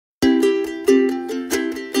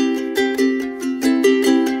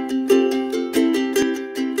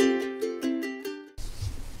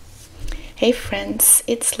Hey friends,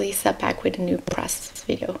 it's Lisa back with a new process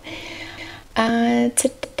video.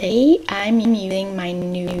 Today I'm using my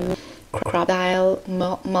new crocodile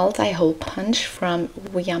multi-hole punch from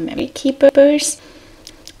WRMK keepers.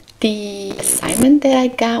 The assignment that I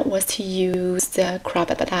got was to use the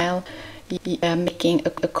crocodile making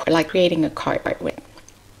creating a card with.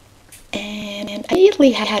 And I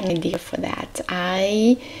immediately had an idea for that.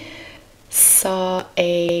 I saw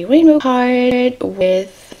a rainbow card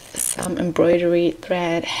with some embroidery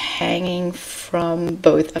thread hanging from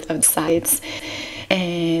both of the sides,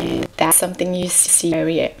 and that's something you see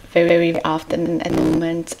very often at the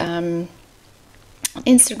moment on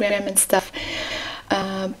Instagram and stuff.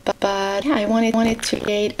 But yeah, I wanted to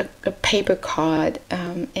create a paper card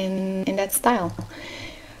in that style.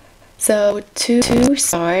 So to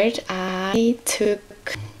start, I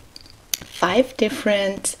took 5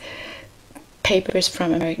 different papers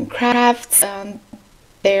from American Crafts.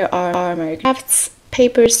 There are American Crafts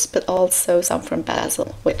papers, but also some from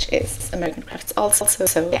Basil, which is American Crafts also.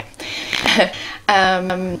 So yeah,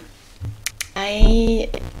 I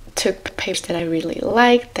took papers that I really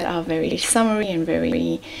like, that are very summery and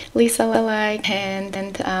very Lisa-like,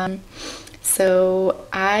 and so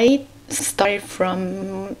I started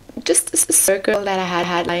from just a circle that I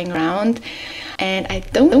had lying around, and I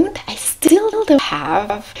still don't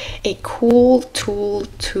have a cool tool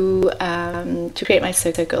to create my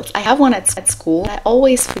circles. I have one at school. I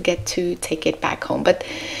always forget to take it back home, but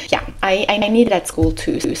yeah, I need it at school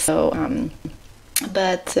too. So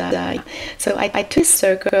so I took a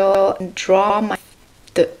circle and draw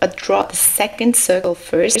the second circle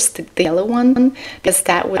first, the yellow one, because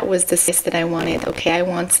that was the size that I wanted. Okay, I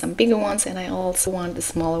want some bigger ones, and I also want the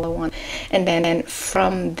smaller one. And then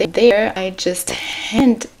from there, I just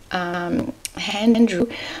hand drew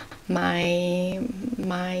my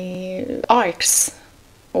arcs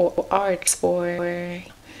or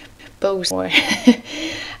bows or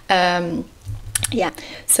yeah.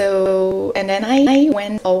 So, and then I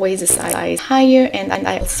went always a size higher, and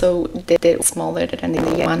I also did it smaller than the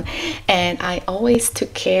other one, and I always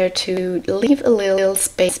took care to leave a little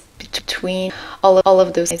space between all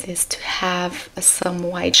of those sizes to have some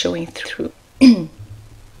white showing through. And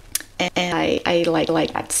I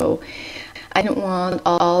like that, so I didn't want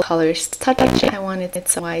all colors touching. I wanted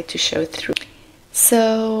some white to show through.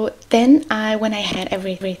 So then when I had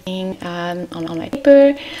everything on my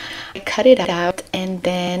paper, I cut it out, and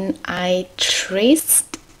then I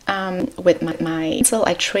traced with my pencil.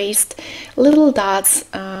 I traced little dots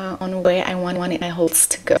on where I wanted my holes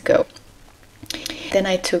to go. Then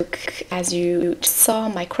I took, as you saw,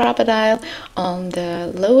 my crocodile on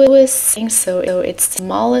the lowest thing, so it's the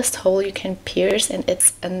smallest hole you can pierce, and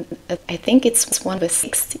it's I think it's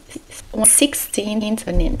 1/16th of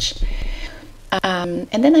an inch.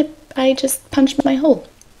 And then I just punched my holes.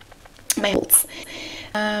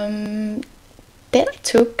 Then I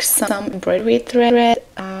took some embroidery thread,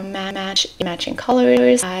 matching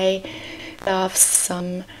colors. I cut off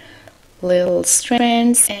some little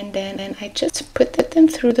strands, and then I just put them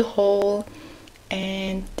through the hole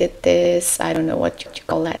and did this, I don't know what you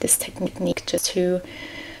call that, this technique, just to,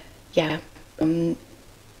 yeah,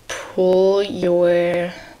 pull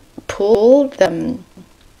the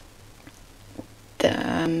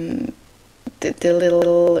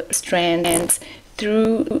little strands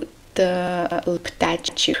through the loop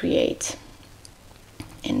that you create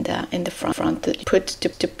in the front. You put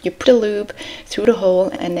the loop through the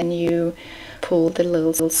hole, and then you pull the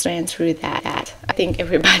little strand through that. I think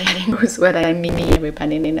everybody knows what I mean.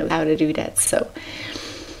 Everybody knows how to do that. So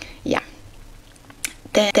yeah.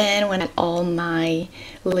 Then when I had all my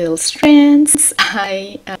little strands,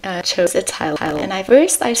 I chose a tile, and I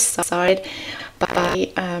started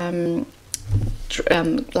by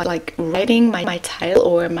like writing my title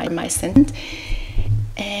or my sentence,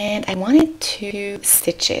 and I wanted to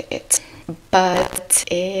stitch it, but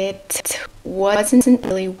it wasn't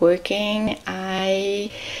really working.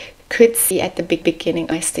 I could see at the beginning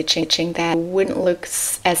my stitching that wouldn't look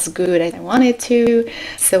as good as I wanted to,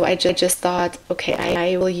 so I just thought, okay,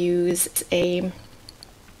 I will use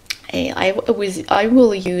I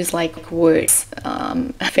will use like words,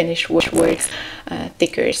 finished words,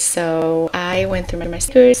 stickers. So I went through my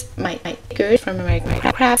stickers, my stickers from American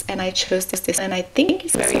Crafts, and I chose this, and I think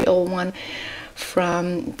it's a very old one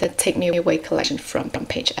from the Take Me Away collection from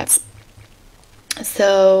Page F.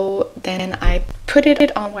 So then I put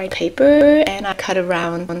it on white paper, and I cut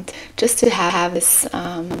around just to have this,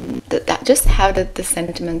 just how the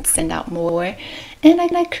sentiment stand out more. And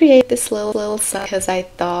I create this little side because I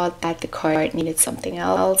thought that the card needed something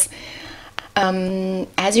else.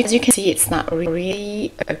 As you can see, it's not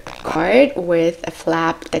really a card with a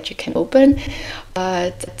flap that you can open,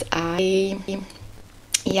 but I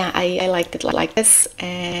liked it like this,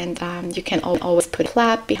 and you can always put a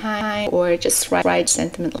flap behind or just write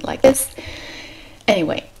sentiment like this.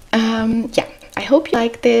 Anyway, yeah, I hope you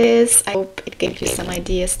like this. I hope it gave you some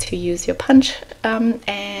ideas to use your punch,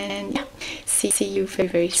 and yeah, see you very,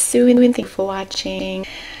 very soon. Thank you for watching.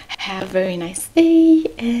 Have a very nice day,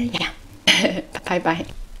 and yeah, bye bye.